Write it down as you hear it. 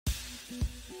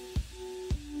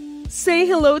Say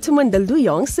hello to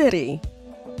Mandaluyong City.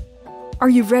 Are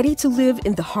you ready to live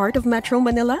in the heart of Metro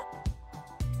Manila?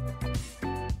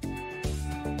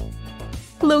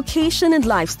 Location and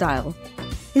lifestyle.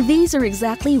 These are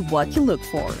exactly what you look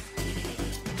for.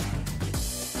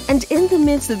 And in the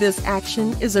midst of this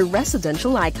action is a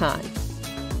residential icon.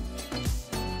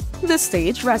 The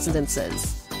Sage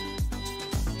Residences.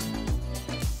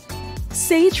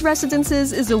 Sage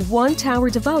Residences is a one-tower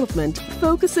development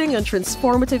focusing on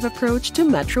transformative approach to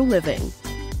metro living.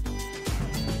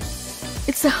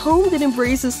 It's a home that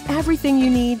embraces everything you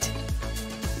need,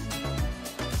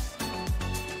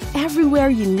 everywhere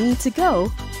you need to go,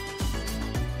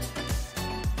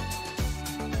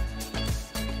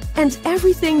 and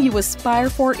everything you aspire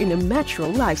for in a metro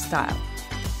lifestyle.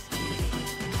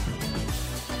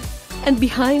 And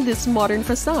behind this modern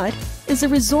facade is a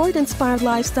resort-inspired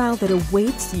lifestyle that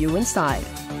awaits you inside.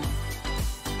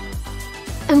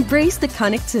 Embrace the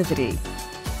connectivity.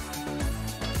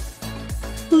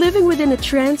 Living within a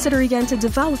transit-oriented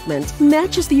development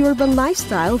matches the urban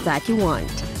lifestyle that you want.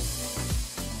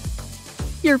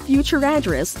 Your future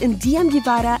address in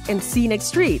Dmci and scenic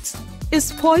streets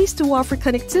is poised to offer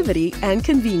connectivity and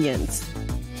convenience.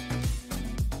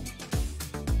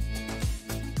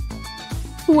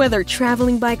 Whether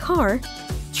traveling by car,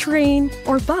 train,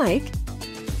 or bike,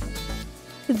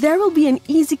 there will be an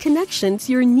easy connection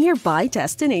to your nearby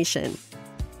destination.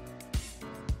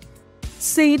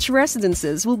 Sage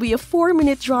Residences will be a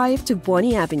 4-minute drive to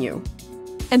Boni Avenue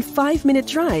and 5-minute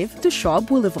drive to Shaw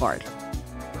Boulevard.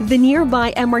 The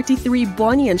nearby MRT3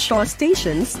 Boni and Shaw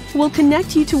stations will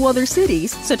connect you to other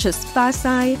cities such as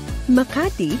Pasay,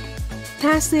 Makati,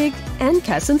 Pasig, and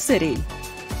Quezon City.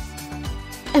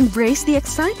 Embrace the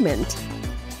excitement.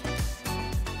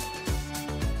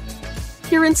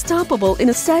 You're unstoppable in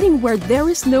a setting where there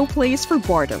is no place for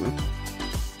boredom.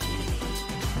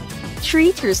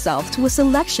 Treat yourself to a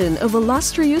selection of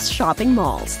illustrious shopping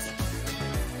malls.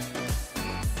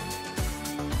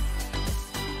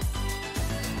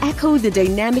 Echo the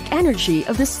dynamic energy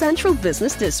of the central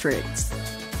business districts.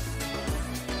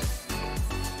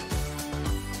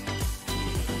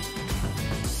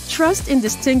 Trust in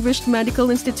distinguished medical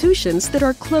institutions that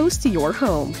are close to your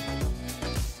home.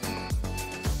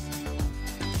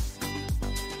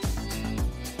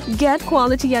 Get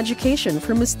quality education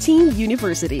from esteemed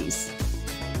universities.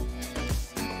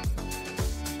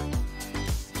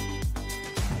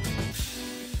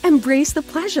 Embrace the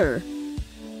pleasure.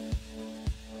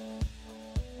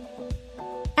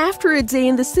 After a day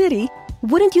in the city,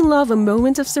 wouldn't you love a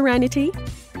moment of serenity?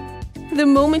 The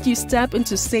moment you step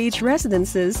into Sage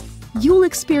Residences, you'll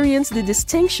experience the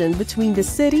distinction between the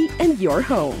city and your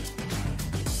home.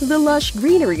 The lush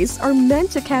greeneries are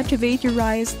meant to captivate your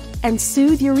eyes and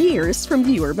soothe your ears from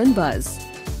the urban buzz.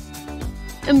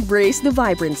 Embrace the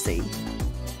vibrancy.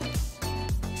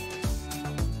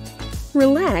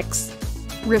 Relax,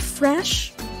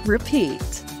 refresh,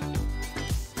 repeat.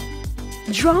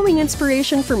 Drawing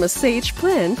inspiration from a sage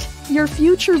plant, your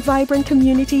future vibrant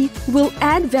community will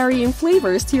add varying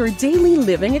flavors to your daily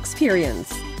living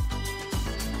experience.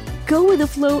 Go with the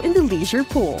flow in the leisure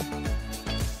pool.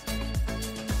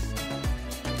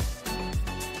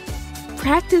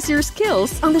 Practice your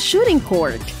skills on the shooting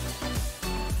court.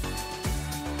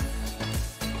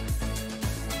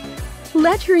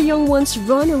 Let your young ones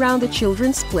run around the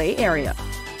children's play area.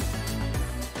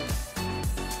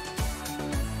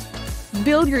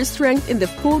 Build your strength in the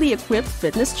fully equipped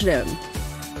fitness gym.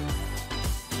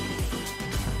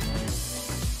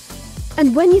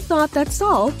 And when you thought that's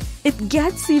all, it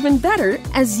gets even better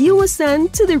as you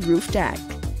ascend to the roof deck.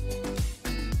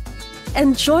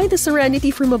 Enjoy the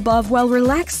serenity from above while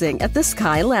relaxing at the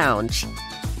Sky Lounge.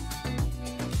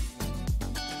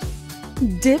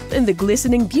 Dip in the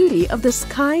glistening beauty of the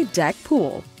Sky Deck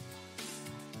Pool.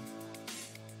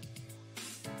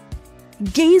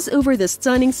 Gaze over the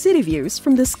stunning city views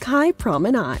from the Sky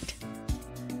Promenade.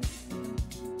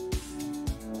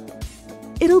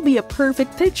 It'll be a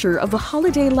perfect picture of a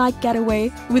holiday-like getaway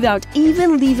without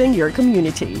even leaving your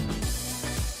community.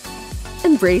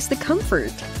 Embrace the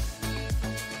comfort.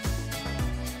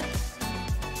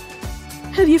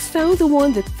 Have you found the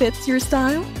one that fits your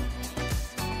style?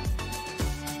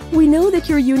 We know that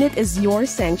your unit is your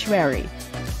sanctuary,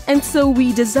 and so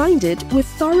we designed it with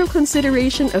thorough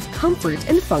consideration of comfort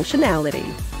and functionality.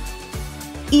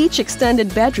 Each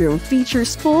extended bedroom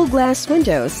features full glass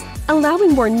windows,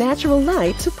 allowing more natural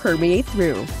light to permeate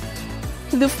through.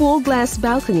 The full glass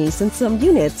balconies in some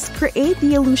units create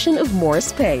the illusion of more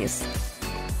space.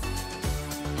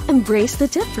 Embrace the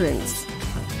difference.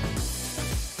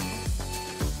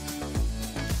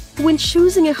 When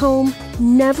choosing a home,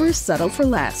 never settle for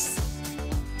less.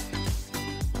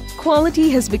 Quality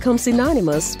has become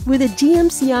synonymous with the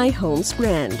DMCI Homes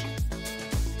brand.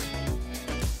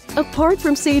 Apart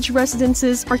from Sage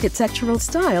Residence's architectural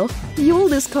style, you'll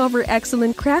discover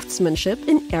excellent craftsmanship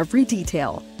in every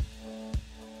detail.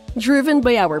 Driven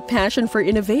by our passion for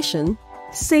innovation,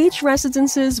 Sage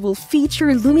Residences will feature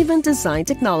Lumivent design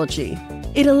technology.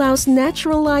 It allows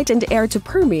natural light and air to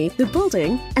permeate the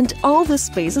building and all the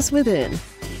spaces within.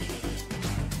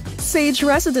 Sage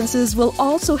Residences will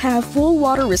also have full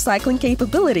water recycling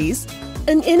capabilities,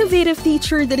 an innovative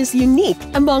feature that is unique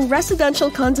among residential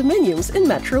condominiums in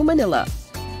Metro Manila.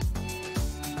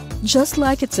 Just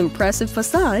like its impressive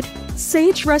facade,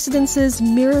 Sage Residences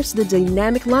mirrors the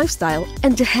dynamic lifestyle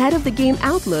and ahead-of-the-game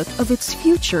outlook of its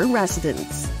future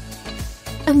residents.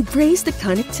 Embrace the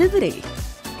connectivity,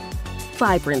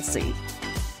 vibrancy,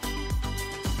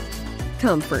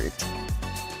 comfort.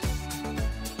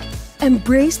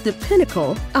 Embrace the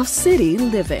pinnacle of city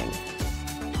living.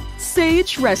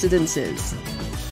 Sage Residences.